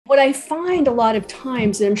What I find a lot of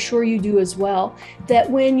times, and I'm sure you do as well,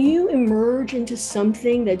 that when you emerge into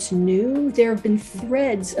something that's new, there have been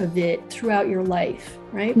threads of it throughout your life,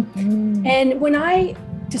 right? Mhm. And when I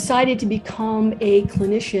decided to become a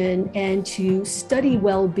clinician and to study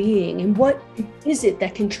well-being and what is it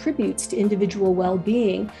that contributes to individual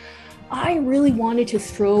well-being, I really wanted to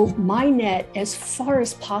throw my net as far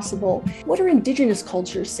as possible. What are indigenous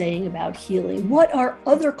cultures saying about healing? What are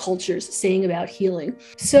other cultures saying about healing?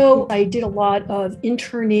 So I did a lot of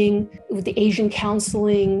interning with the Asian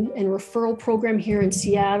counseling and referral program here in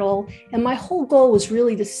Seattle. And my whole goal was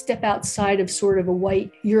really to step outside of sort of a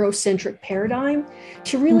white Eurocentric paradigm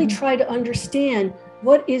to really Mhm. try to understand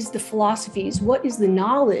what is the philosophies, what is the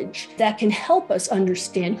knowledge that can help us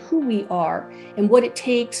understand who we are and what it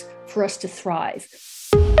takes for us to thrive.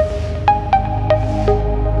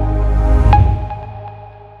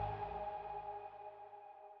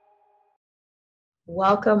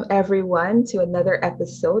 Welcome, everyone, to another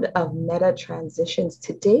episode of Meta Transitions.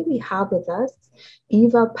 Today, we have with us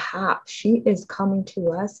Eva Papp. She is coming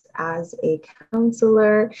to us as a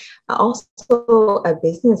counselor, also a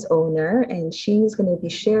business owner, and she's going to be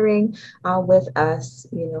sharing with us,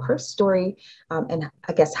 her story and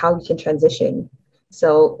I guess how you can transition.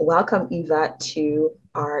 So, welcome, Eva, to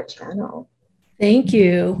our channel. Thank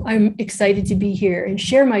you. I'm excited to be here and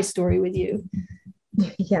share my story with you.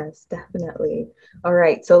 Yes, definitely. All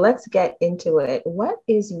right, so let's get into it. What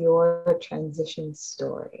is your transition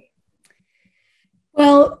story?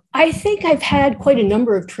 Well, I think I've had quite a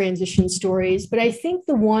number of transition stories, but I think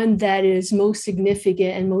the one that is most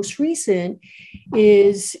significant and most recent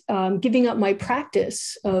is giving up my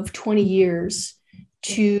practice of 20 years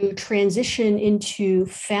to transition into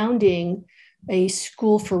founding a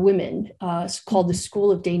school for women called the School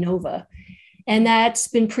of Dae Nova. And that's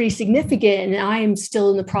been pretty significant. And I am still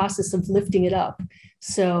in the process of lifting it up.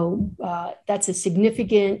 So that's a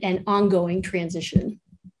significant and ongoing transition.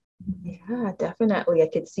 Yeah, definitely. I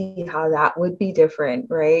could see how that would be different,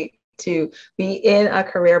 right? To be in a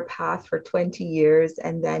career path for 20 years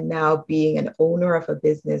and then now being an owner of a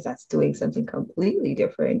business that's doing something completely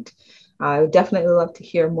different. I would definitely love to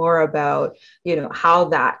hear more about, how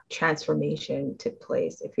that transformation took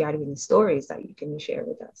place. If you had any stories that you can share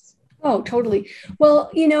with us. Oh, totally.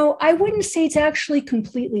 Well, I wouldn't say it's actually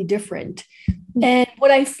completely different. And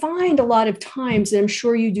what I find a lot of times, and I'm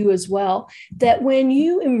sure you do as well, that when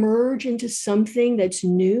you emerge into something that's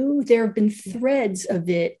new, there have been threads of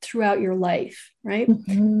it throughout your life, right?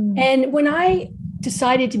 Mhm. And when I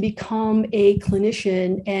decided to become a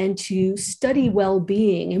clinician and to study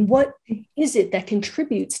well-being and what is it that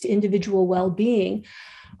contributes to individual well-being,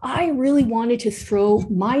 I really wanted to throw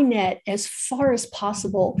my net as far as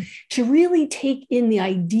possible to really take in the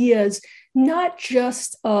ideas, not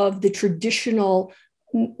just of the traditional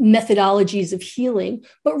methodologies of healing,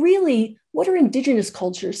 but really what are indigenous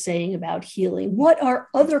cultures saying about healing? What are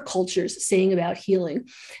other cultures saying about healing?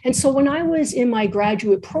 And so when I was in my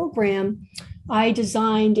graduate program, I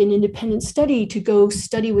designed an independent study to go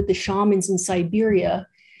study with the shamans in Siberia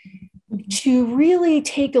to really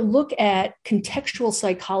take a look at contextual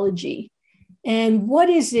psychology and what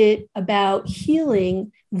is it about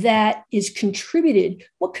healing that is contributed,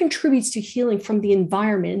 what contributes to healing from the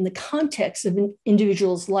environment and the context of an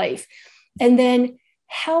individual's life, and then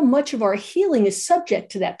how much of our healing is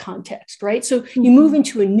subject to that context, right? So you move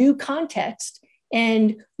into a new context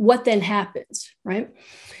and what then happens, right?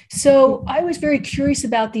 So I was very curious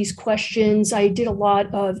about these questions. I did a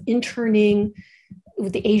lot of interning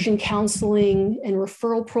with the Asian counseling and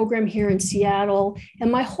referral program here in Seattle.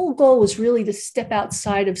 And my whole goal was really to step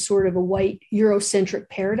outside of sort of a white Eurocentric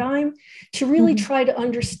paradigm to really try to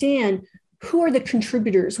understand who are the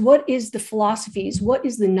contributors, what is the philosophies, what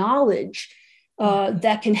is the knowledge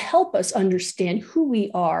that can help us understand who we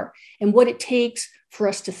are and what it takes for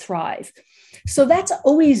us to thrive. So that's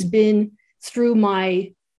always been through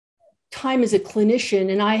my time as a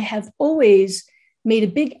clinician. And I have always made a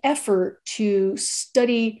big effort to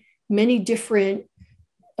study many different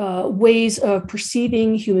ways of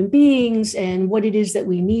perceiving human beings and what it is that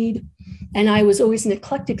we need. And I was always an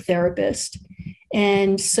eclectic therapist.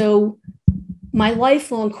 And so my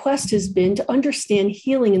lifelong quest has been to understand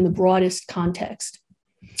healing in the broadest context.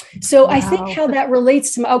 So I think Wow. how that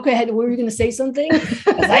relates to my, okay, were you going to say something?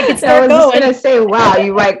 Because I could I start was just going. gonna say, wow,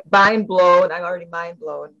 you like mind blown. I'm already mind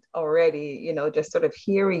blown already, just sort of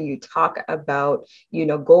hearing you talk about,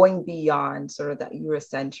 going beyond sort of that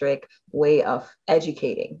Eurocentric way of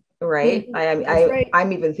educating, right? Mm-hmm. That's right.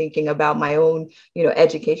 I'm even thinking about my own,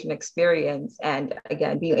 education experience. And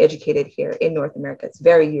again, being educated here in North America, it's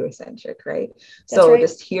very Eurocentric, right? That's So right.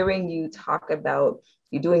 just hearing you talk about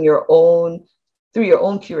you're doing your own, through your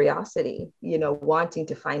own curiosity, wanting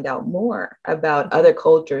to find out more about other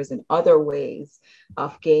cultures and other ways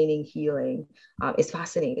of gaining healing is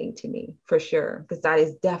fascinating to me, for sure, because that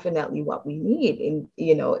is definitely what we need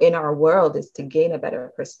in our world, is to gain a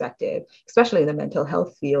better perspective, especially in the mental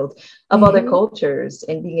health field, of other cultures,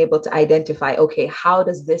 and being able to identify, okay, how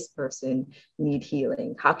does this person need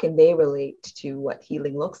healing? How can they relate to what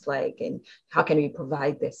healing looks like? And how can we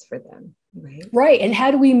provide this for them? Right. And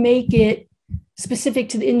how do we make it specific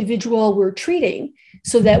to the individual we're treating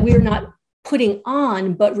so that we're not putting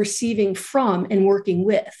on, but receiving from and working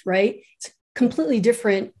with, right? It's a completely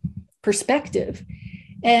different perspective.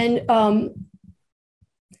 And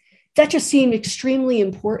that just seemed extremely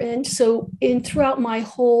important. So throughout my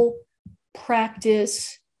whole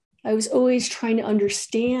practice, I was always trying to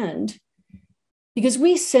understand, because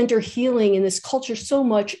we center healing in this culture so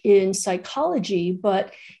much in psychology,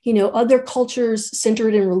 but other cultures center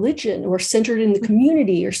it in religion, or center it in the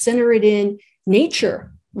community, or center it in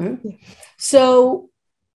nature. Right? So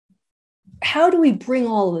how do we bring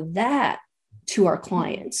all of that to our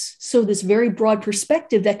clients? So this very broad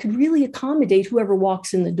perspective that could really accommodate whoever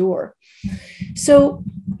walks in the door. So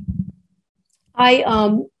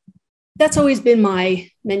that's always been my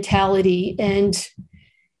mentality. And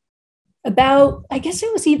I guess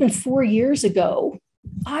it was even 4 years ago,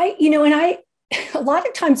 a lot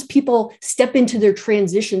of times people step into their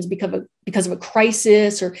transitions because of a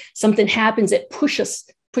crisis, or something happens that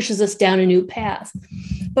pushes us down a new path.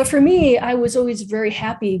 But for me, I was always very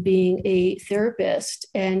happy being a therapist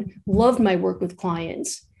and loved my work with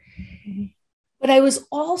clients. But there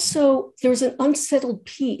was an unsettled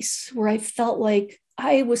piece where I felt like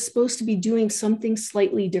I was supposed to be doing something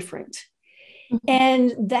slightly different.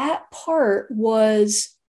 And that part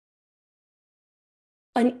was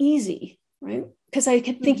uneasy, right? Because I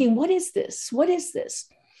kept thinking, what is this? What is this?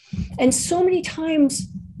 And so many times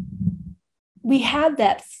we had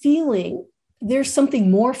that feeling, there's something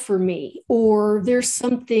more for me, or there's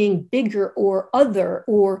something bigger or other,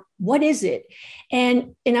 or what is it?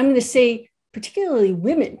 And I'm going to say, particularly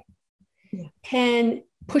women can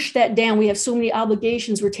push that down. We have so many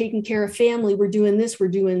obligations. We're taking care of family. We're doing this, we're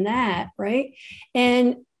doing that, right?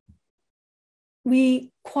 And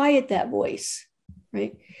we quiet that voice,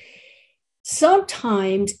 right?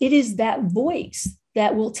 Sometimes it is that voice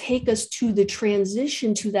that will take us to the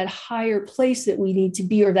transition to that higher place that we need to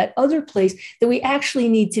be, or that other place that we actually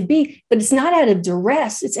need to be. But it's not out of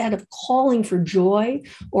duress. It's out of calling for joy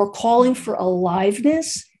or calling for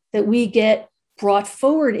aliveness that we get brought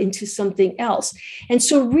forward into something else. And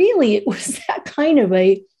so really it was that kind of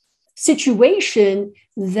a situation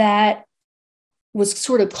that was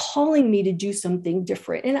sort of calling me to do something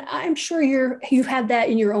different. And I'm sure you've had that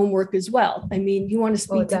in your own work as well. I mean, you want to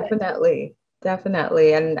speak to that?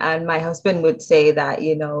 Definitely. And my husband would say that,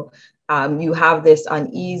 you have this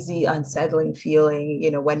uneasy, unsettling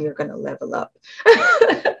feeling, when you're going to level up.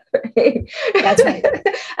 Right? That's right.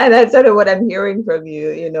 And that's sort of what I'm hearing from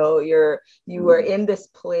you. You were in this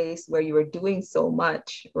place where you were doing so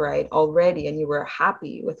much, right, already, and you were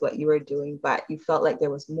happy with what you were doing, but you felt like there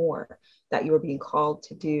was more that you were being called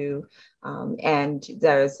to do. And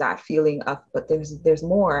there's that feeling of, but there's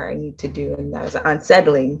more I need to do. And there's an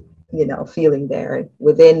unsettling feeling there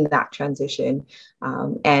within that transition.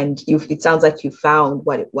 And it sounds like you found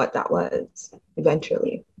what that was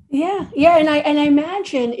eventually. Yeah. And I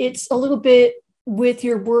imagine it's a little bit with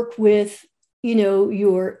your work with,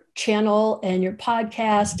 your channel and your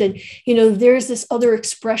podcast, and, there's this other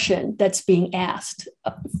expression that's being asked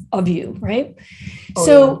of you, right?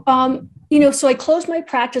 So I closed my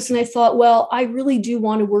practice and I thought, well, I really do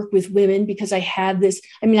want to work with women because I have this,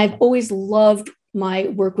 I've always loved my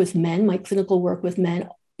work with men, my clinical work with men,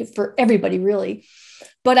 for everybody really.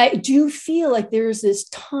 But I do feel like there's this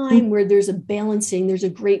time where there's a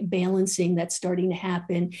great balancing that's starting to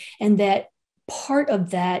happen. And that part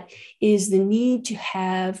of that is the need to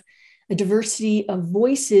have a diversity of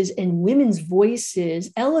voices and women's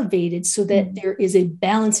voices elevated so that there is a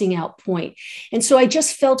balancing out point. And so I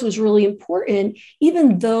just felt it was really important,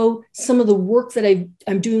 even though some of the work that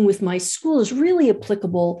I'm doing with my school is really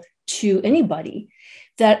applicable to anybody,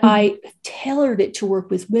 that I tailored it to work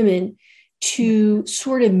with women to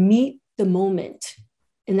sort of meet the moment.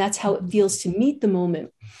 And that's how it feels to meet the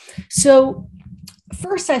moment. So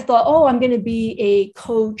first I thought, I'm going to be a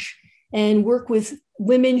coach and work with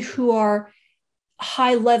women who are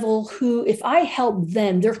high level, who, if I help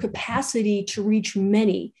them, their capacity to reach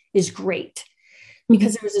many is great.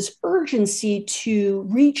 Because there was this urgency to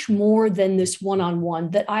reach more than this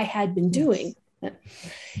one-on-one that I had been doing.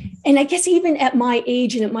 And I guess even at my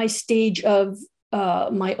age and at my stage of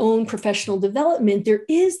my own professional development, there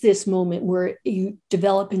is this moment where you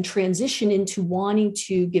develop and transition into wanting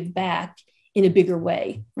to give back in a bigger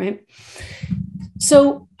way, right?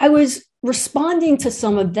 So I was responding to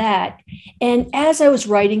some of that. And as I was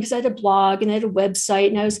writing, because I had a blog and I had a website,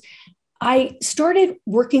 and I started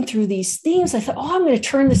working through these themes. I thought, oh, I'm going to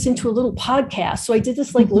turn this into a little podcast. So I did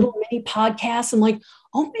this like little mini podcast. I'm like,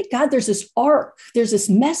 oh my God, there's this arc, there's this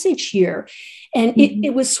message here. And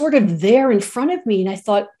it was sort of there in front of me. And I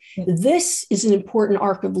thought, this is an important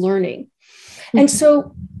arc of learning. And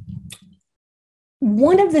so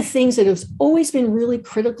one of the things that has always been really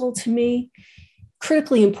critically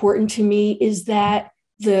important to me, is that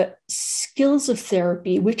the skills of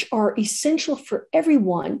therapy, which are essential for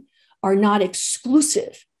everyone, are not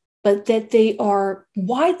exclusive, but that they are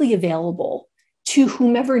widely available to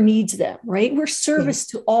whomever needs them, right? We're service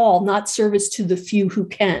to all, not service to the few who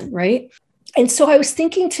can, right? And so I was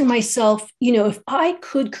thinking to myself, if I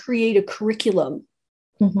could create a curriculum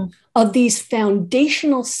of these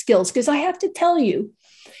foundational skills, because I have to tell you,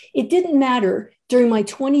 it didn't matter during my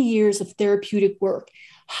 20 years of therapeutic work,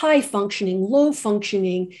 high functioning, low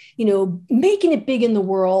functioning, making it big in the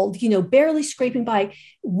world, barely scraping by.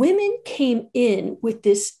 Women came in with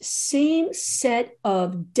this same set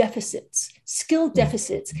of deficits, skill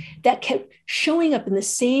deficits, that kept showing up in the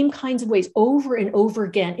same kinds of ways over and over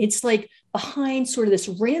again. It's like behind sort of this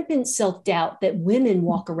rampant self-doubt that women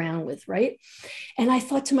walk around with, right? And I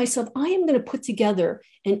thought to myself, I am going to put together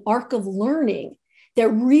an arc of learning that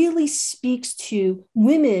really speaks to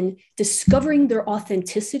women discovering their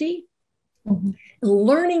authenticity,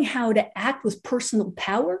 learning how to act with personal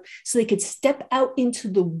power so they could step out into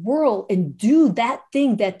the world and do that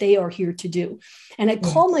thing that they are here to do. And I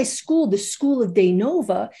call my school the School of Dae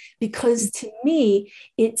Nova, because to me,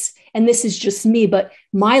 and this is just me, but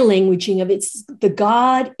my languaging of it's the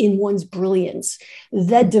God in one's brilliance,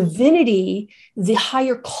 the divinity, the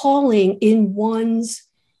higher calling in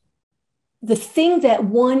the thing that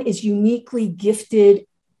one is uniquely gifted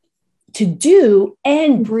to do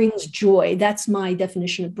and brings joy. That's my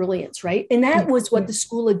definition of brilliance, right? And that was what the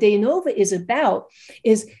School of Dae Nova is about,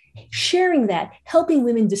 is sharing that, helping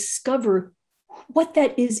women discover what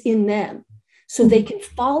that is in them so they can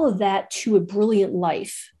follow that to a brilliant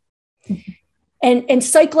life. And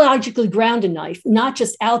psychologically grounded life, not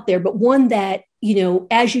just out there, but one that,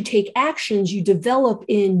 as you take actions, you develop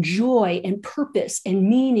in joy and purpose and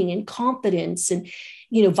meaning and confidence and,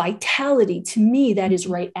 vitality. To me, that is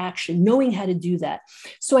right action, knowing how to do that.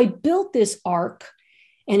 So I built this arc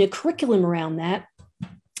and a curriculum around that.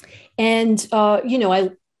 And, I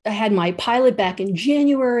had my pilot back in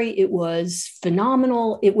January. It was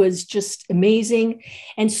phenomenal. It was just amazing.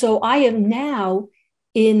 And so I am now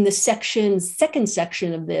in the second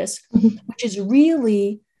section of this, which is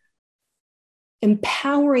really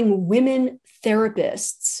empowering women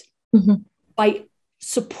therapists by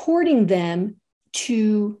supporting them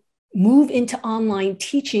to move into online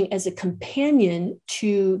teaching as a companion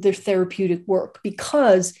to their therapeutic work.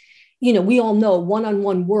 Because, we all know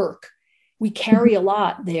one-on-one work, we carry a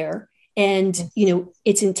lot there, and,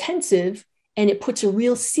 it's intensive, and it puts a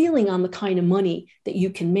real ceiling on the kind of money that you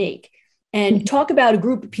can make. And talk about a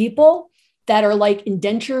group of people that are like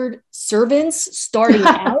indentured servants starting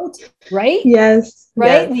out, right? Yes.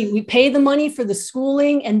 Right. Yes. We pay the money for the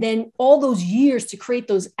schooling, and then all those years to create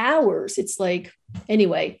those hours. It's like,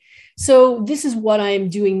 anyway. So this is what I'm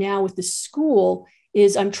doing now with the school,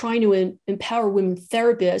 is I'm trying to empower women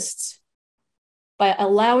therapists by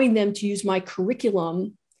allowing them to use my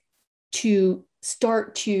curriculum to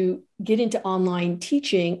start to get into online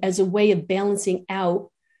teaching as a way of balancing out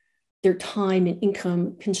their time and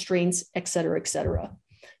income constraints, et cetera, et cetera.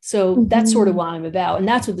 So that's sort of what I'm about. And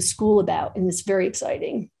that's what the school about. And it's very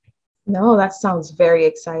exciting. No, that sounds very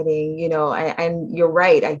exciting, and you're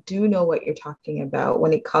right. I do know what you're talking about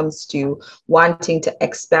when it comes to wanting to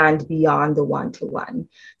expand beyond the one-to-one,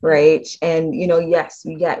 right? And, yes,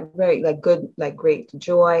 we get very great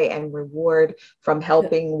joy and reward from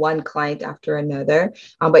helping one client after another.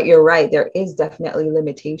 But you're right, there is definitely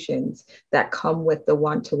limitations that come with the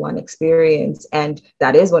one-to-one experience. And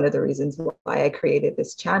that is one of the reasons why I created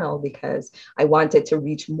this channel, because I wanted to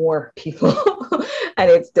reach more people. And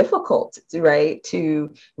it's difficult,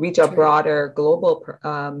 to reach a broader global,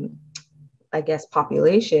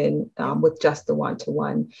 population with just the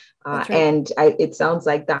one-to-one. Right. And it sounds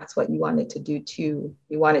like that's what you wanted to do too.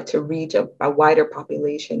 You wanted to reach a wider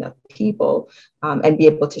population of people and be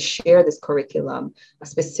able to share this curriculum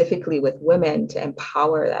specifically with women, to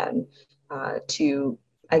empower them to,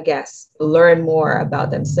 learn more about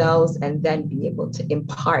themselves, and then be able to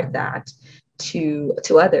impart that to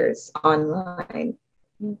others online.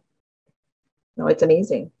 No, it's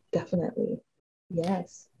amazing. Definitely.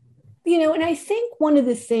 Yes. And I think one of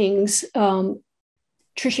the things,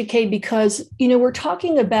 Tricia K, because, we're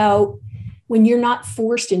talking about when you're not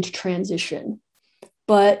forced into transition,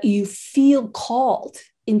 but you feel called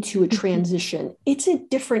into a transition, it's a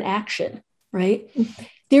different action, right?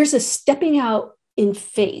 There's a stepping out in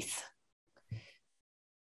faith,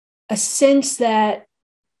 a sense that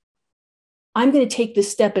I'm going to take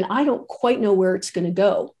this step and I don't quite know where it's going to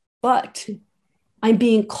go, but I'm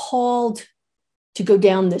being called to go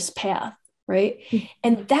down this path, right?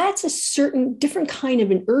 And that's a certain different kind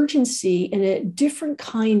of an urgency and a different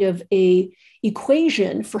kind of a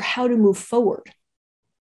equation for how to move forward.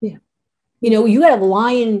 Yeah. You have a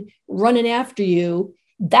lion running after you.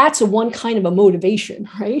 That's a one kind of a motivation,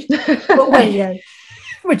 right? But when Yes.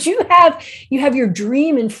 but you have your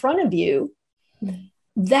dream in front of you,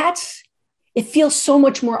 it feels so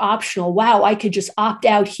much more optional. Wow, I could just opt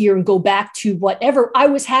out here and go back to whatever I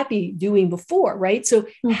was happy doing before, right? So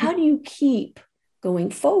how do you keep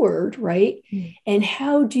going forward, right? And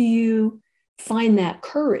how do you find that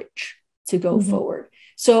courage to go forward?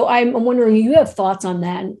 So I'm wondering, you have thoughts on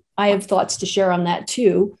that? And I have thoughts to share on that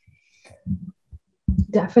too.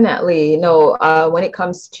 Definitely. When it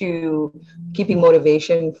comes to keeping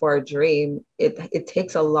motivation for a dream, it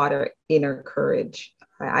takes a lot of inner courage,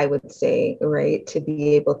 I would say, right, to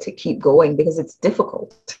be able to keep going, because it's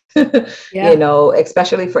difficult,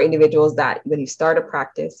 especially for individuals that when you start a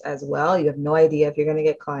practice as well, you have no idea if you're going to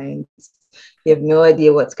get clients. You have no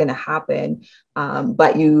idea what's going to happen.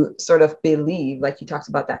 But you sort of believe, like you talked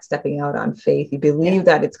about, that stepping out on faith, you believe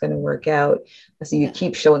that it's going to work out. So you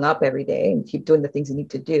keep showing up every day and keep doing the things you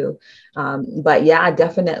need to do. But yeah,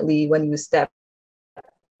 definitely when you step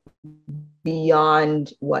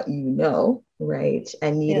beyond what you know, right,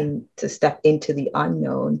 and needing to step into the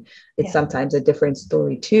unknown, it's sometimes a different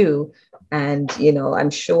story too. And, I'm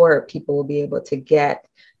sure people will be able to get,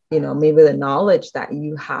 maybe the knowledge that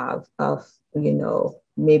you have of,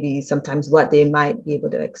 maybe sometimes what they might be able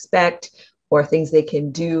to expect or things they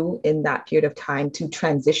can do in that period of time to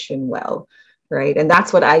transition well. Right. And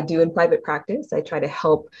that's what I do in private practice. I try to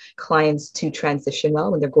help clients to transition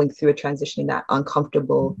well when they're going through a transition, that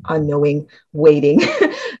uncomfortable, unknowing waiting,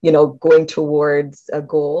 going towards a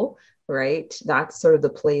goal. Right. That's sort of the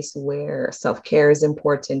place where self-care is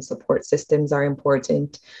important. Support systems are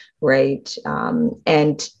important. Right.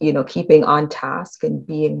 And, keeping on task and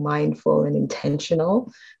being mindful and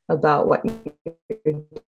intentional about what you're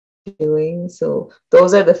doing. So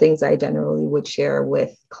those are the things I generally would share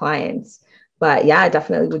with clients. But yeah, I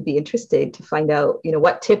definitely would be interested to find out,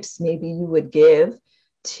 what tips maybe you would give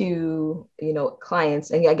to,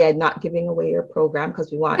 clients. And again, not giving away your program,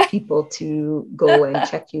 because we want people to go and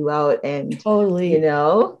check you out and, totally,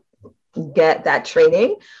 get that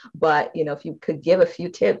training. But, if you could give a few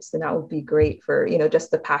tips, then that would be great for,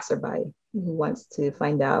 just the passerby who wants to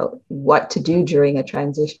find out what to do during a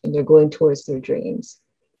transition. They're going towards their dreams.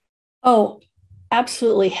 Oh,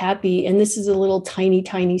 absolutely happy. And this is a little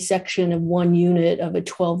tiny section of one unit of a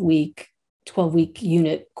 12-week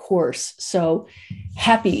unit course. So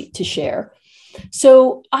happy to share.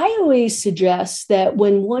 So I always suggest that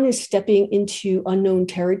when one is stepping into unknown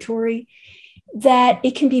territory, that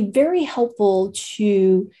it can be very helpful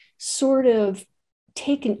to sort of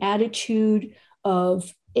take an attitude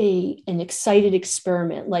of an excited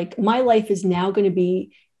experiment. Like, my life is now going to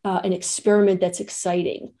be an experiment that's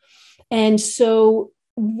exciting. And so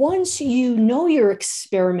once you're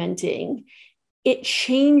experimenting, it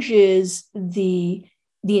changes the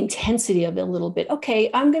intensity of it a little bit. Okay,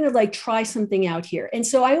 I'm going to try something out here. And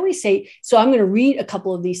so I always say, so I'm going to read a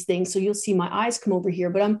couple of these things. So you'll see my eyes come over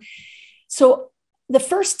here, so the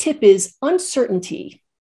first tip is uncertainty.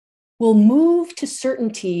 We'll move to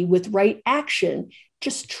certainty with right action.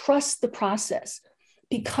 Just trust the process.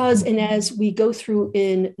 Because, and as we go through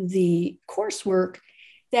in the coursework,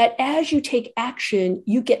 that as you take action,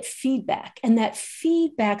 you get feedback, and that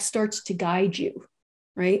feedback starts to guide you,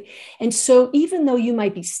 right? And so even though you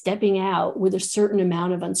might be stepping out with a certain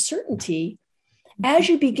amount of uncertainty, as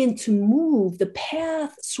you begin to move, the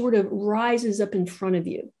path sort of rises up in front of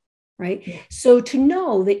you, right? Yeah. So to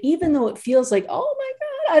know that even though it feels like, oh my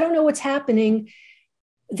God, I don't know what's happening,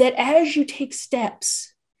 that as you take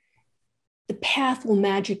steps, the path will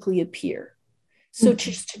magically appear. So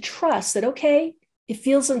just to trust that, okay, it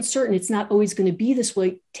feels uncertain, it's not always going to be this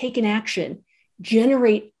way. Take an action,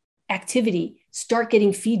 generate activity, start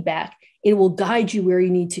getting feedback. It will guide you where you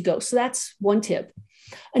need to go. So that's one tip.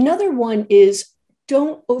 Another one is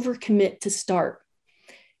don't overcommit to start.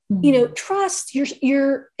 Trust,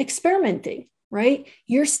 you're experimenting, right?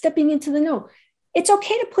 You're stepping into the no. It's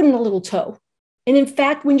okay to put in a little toe. And in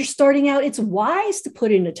fact, when you're starting out, it's wise to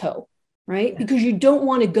put in a toe, right? Because you don't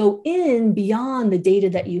want to go in beyond the data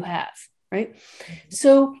that you have, right?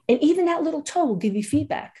 So, and even that little toe will give you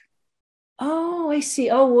feedback. Oh, I see.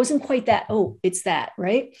 Oh, it wasn't quite that. Oh, it's that,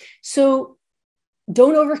 right? So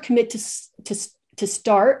don't overcommit to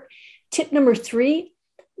start. Tip number 3,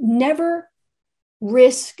 never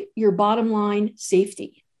risk your bottom line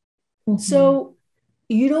safety. So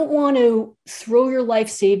you don't want to throw your life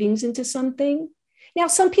savings into something. Now,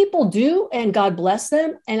 some people do, and God bless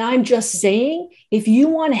them. And I'm just saying, if you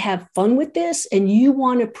want to have fun with this and you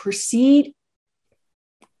want to proceed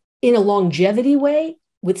in a longevity way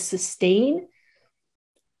with sustain,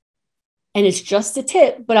 and it's just a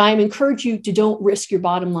tip, but I'm encourage you to don't risk your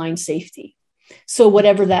bottom line safety. So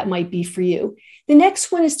whatever that might be for you. The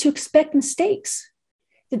next one is to expect mistakes.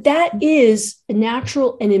 That is a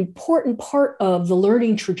natural and important part of the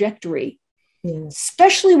learning trajectory,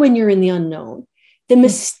 especially when you're in the unknown. The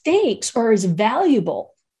mistakes are as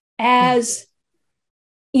valuable as,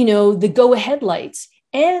 the go-ahead lights.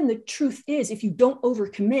 And the truth is, if you don't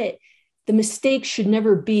overcommit, the mistakes should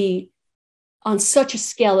never be on such a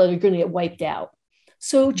scale that they're going to get wiped out.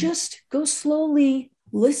 So just go slowly,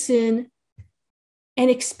 listen, and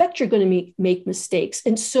expect you're going to make mistakes.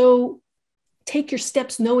 And so take your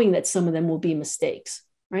steps knowing that some of them will be mistakes,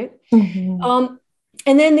 right? And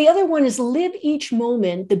then the other one is live each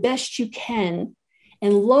moment the best you can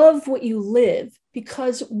and love what you live,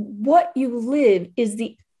 because what you live is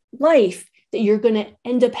the life that you're going to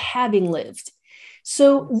end up having lived.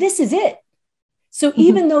 So this is it. So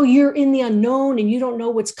even though you're in the unknown and you don't know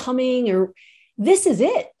what's coming, or this is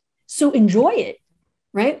it. So enjoy it,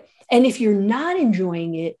 right? And if you're not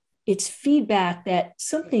enjoying it, it's feedback that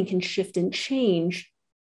something can shift and change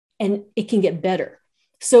and it can get better.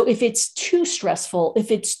 So if it's too stressful,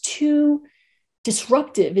 if it's too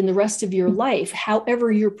disruptive in the rest of your life,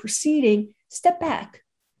 however you're proceeding, step back,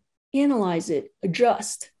 analyze it,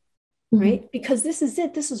 adjust, right? Because this is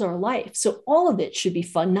it. This is our life. So all of it should be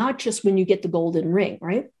fun, not just when you get the golden ring,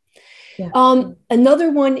 right?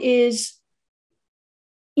 Another one is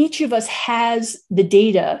each of us has the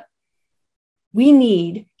data we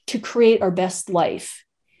need to create our best life.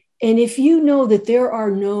 And if you know that there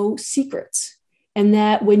are no secrets, and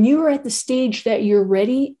that when you are at the stage that you're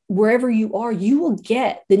ready, wherever you are, you will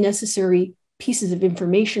get the necessary pieces of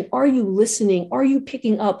information. Are you listening? Are you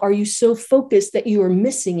picking up? Are you so focused that you are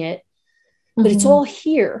missing it? But it's all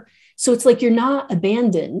here. So it's like you're not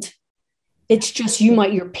abandoned. It's just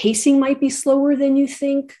your pacing might be slower than you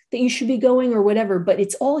think that you should be going or whatever, but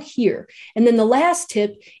it's all here. And then the last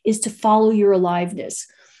tip is to follow your aliveness.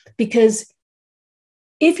 Because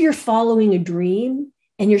if you're following a dream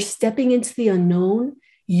and you're stepping into the unknown,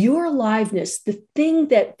 your aliveness, the thing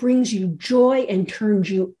that brings you joy and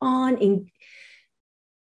turns you on and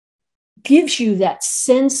gives you that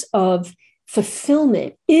sense of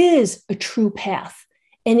fulfillment, is a true path.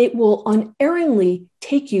 And it will unerringly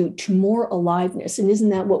take you to more aliveness. And isn't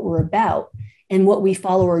that what we're about and what we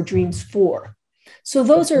follow our dreams for? So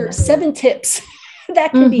those are 7 tips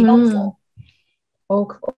that can be helpful.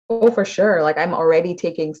 Oh, for sure. Like I'm already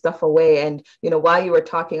taking stuff away. And, while you were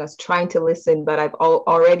talking, I was trying to listen, but I've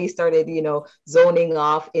already started, zoning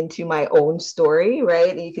off into my own story,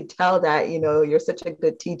 right? And you could tell that, you're such a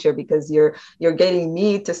good teacher because you're getting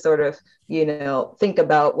me to sort of, think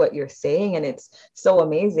about what you're saying. And it's so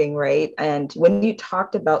amazing, right? And when you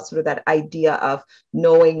talked about sort of that idea of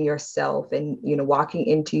knowing yourself and, walking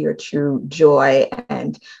into your true joy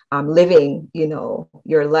and living,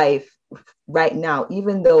 your life right now,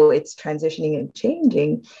 even though it's transitioning and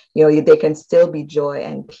changing, there can still be joy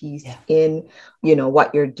and peace in,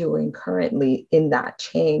 what you're doing currently in that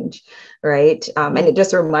change, right? And it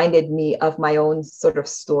just reminded me of my own sort of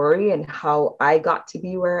story and how I got to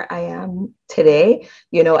be where I am today,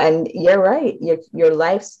 and you're right. Your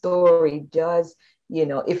life story does,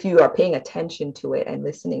 if you are paying attention to it and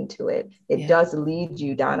listening to it, it does lead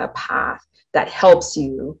you down a path that helps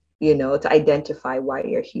you, to identify why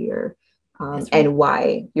you're here. And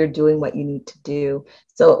why you're doing what you need to do.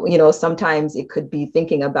 So, sometimes it could be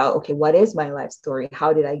thinking about, okay, what is my life story?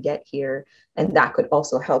 How did I get here? And that could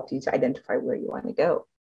also help you to identify where you want to go.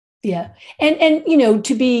 Yeah. And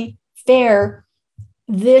to be fair,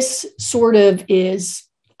 this sort of is,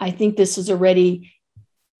 I think this is already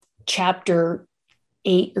chapter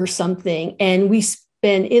 8 or something. And we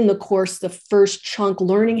spend in the course, the first chunk,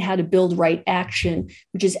 learning how to build right action,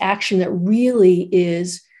 which is action that really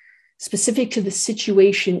is specific to the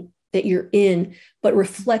situation that you're in, but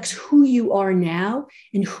reflects who you are now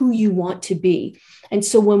and who you want to be. And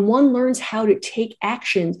so when one learns how to take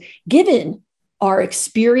actions, given our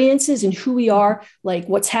experiences and who we are, like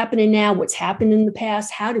what's happening now, what's happened in the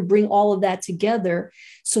past, how to bring all of that together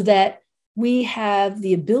so that we have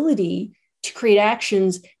the ability to create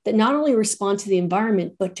actions that not only respond to the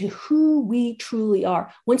environment, but to who we truly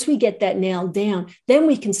are. Once we get that nailed down, then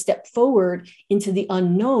we can step forward into the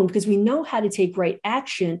unknown because we know how to take right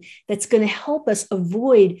action that's going to help us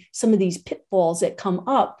avoid some of these pitfalls that come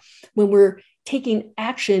up when we're taking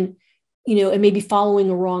action, and maybe following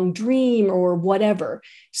a wrong dream or whatever.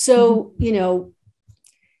 So,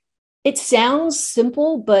 it sounds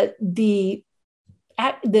simple, but the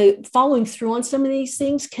following through on some of these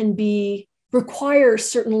things can require a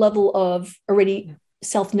certain level of already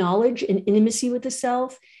self-knowledge and intimacy with the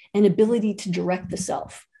self and ability to direct the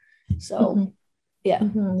self. So, yeah.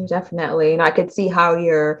 Definitely. And I could see how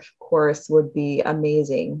your course would be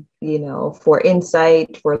amazing, for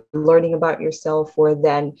insight, for learning about yourself, for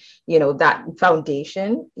then, that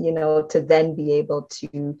foundation, to then be able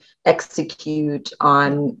to execute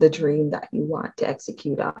on the dream that you want to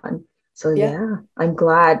execute on. So yeah, I'm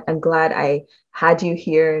glad I had you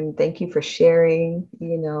here, and thank you for sharing,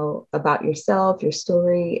 about yourself, your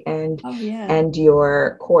story, and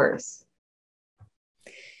your course.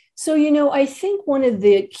 So, I think one of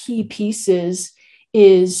the key pieces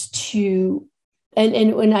is to,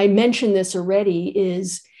 and when I mentioned this already,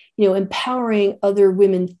 is, empowering other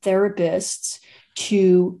women therapists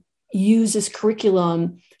to use this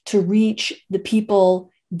curriculum to reach the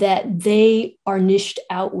people that they are niched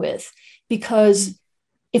out with. Because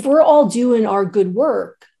if we're all doing our good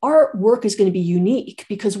work, our work is going to be unique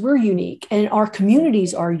because we're unique and our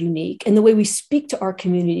communities are unique. And the way we speak to our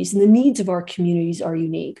communities and the needs of our communities are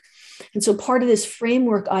unique. And so part of this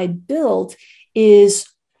framework I built is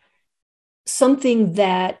something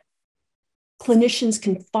that clinicians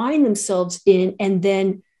can find themselves in. And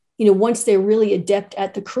then, once they're really adept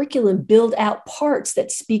at the curriculum, build out parts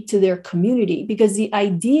that speak to their community. Because the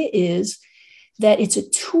idea is that it's a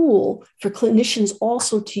tool for clinicians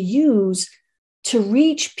also to use to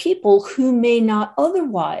reach people who may not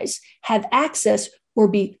otherwise have access or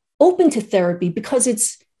be open to therapy because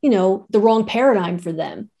it's, the wrong paradigm for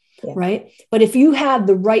them. Yeah. Right. But if you have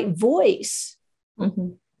the right voice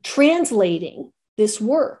translating this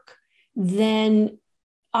work, then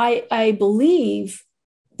I believe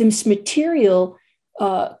this material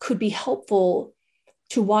could be helpful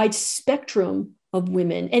to a wide spectrum of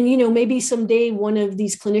women. And, maybe someday one of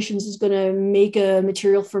these clinicians is going to make a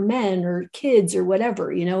material for men or kids or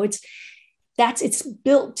whatever, it's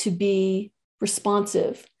built to be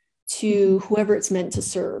responsive to whoever it's meant to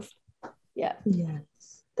serve. Yeah.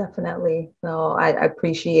 Yes, definitely. No, I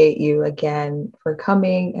appreciate you again for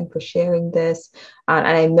coming and for sharing this. And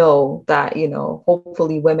I know that,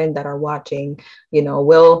 hopefully women that are watching,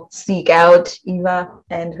 will seek out Eva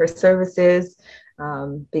and her services.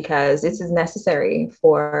 Because this is necessary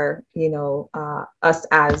for, us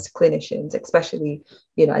as clinicians, especially,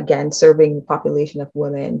 again, serving the population of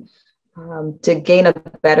women, to gain a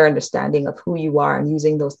better understanding of who you are and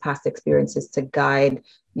using those past experiences to guide,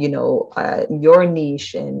 your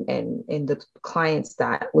niche and the clients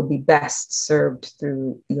that would be best served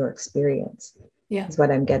through your experience. Yeah. Is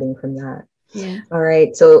what I'm getting from that. Yeah. All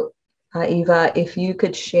right. So Eva, if you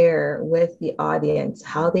could share with the audience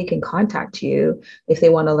how they can contact you if they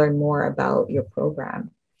want to learn more about your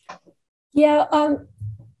program. Yeah,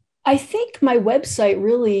 I think my website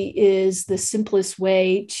really is the simplest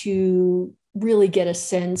way to really get a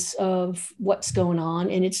sense of what's going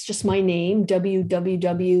on. And it's just my name,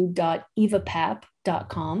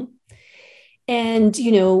 www.evapapp.com. And,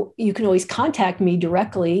 you can always contact me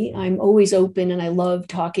directly. I'm always open and I love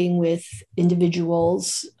talking with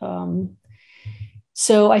individuals.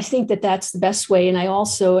 So I think that that's the best way. And I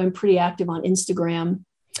also am pretty active on Instagram.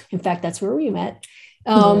 In fact, that's where we met.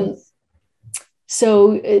 Yes.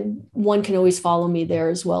 So one can always follow me there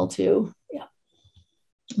as well, too. Yeah.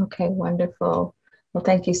 Okay, wonderful. Well,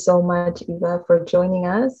 thank you so much, Eva, for joining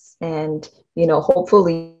us. And,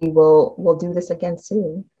 hopefully we'll do this again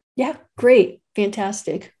soon. Yeah, great.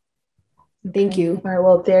 Fantastic. Thank you. All right,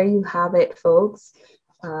 well, there you have it, folks.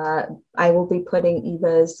 I will be putting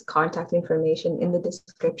Eva's contact information in the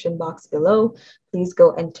description box below. Please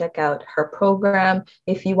go and check out her program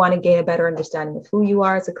if you want to gain a better understanding of who you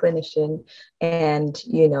are as a clinician and,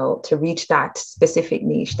 to reach that specific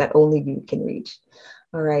niche that only you can reach.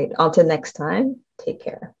 All right, until next time, take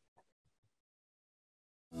care.